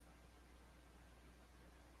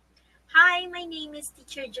Hi, my name is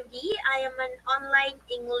Teacher Judy. I am an online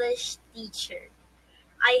English teacher.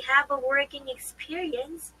 I have a working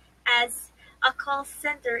experience as a call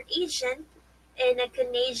center agent in a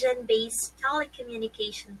Canadian-based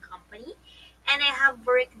telecommunication company, and I have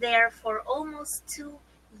worked there for almost 2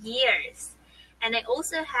 years. And I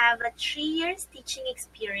also have a 3 years teaching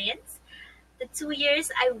experience. The 2 years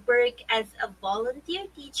I work as a volunteer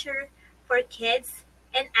teacher for kids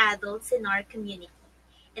and adults in our community.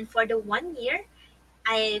 And for the 1 year,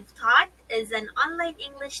 I've taught as an online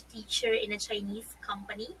English teacher in a Chinese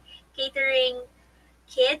company, catering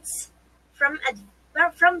kids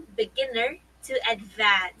from beginner to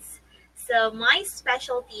advanced. So my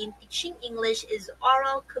specialty in teaching English is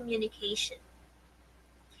oral communication.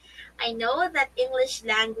 I know that English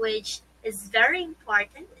language is very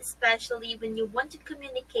important, especially when you want to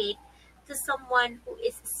communicate to someone who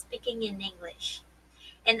is speaking in English.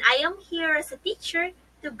 And I am here as a teacher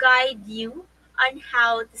to guide you on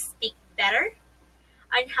how to speak better,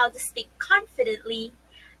 on how to speak confidently,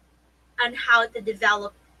 on how to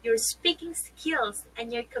develop your speaking skills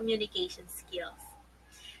and your communication skills.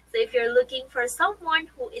 So if you're looking for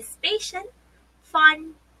someone who is patient,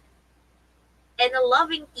 fun, and a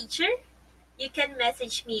loving teacher, you can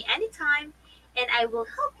message me anytime and I will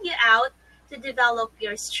help you out to develop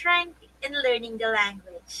your strength in learning the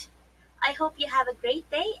language. I hope you have a great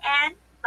day and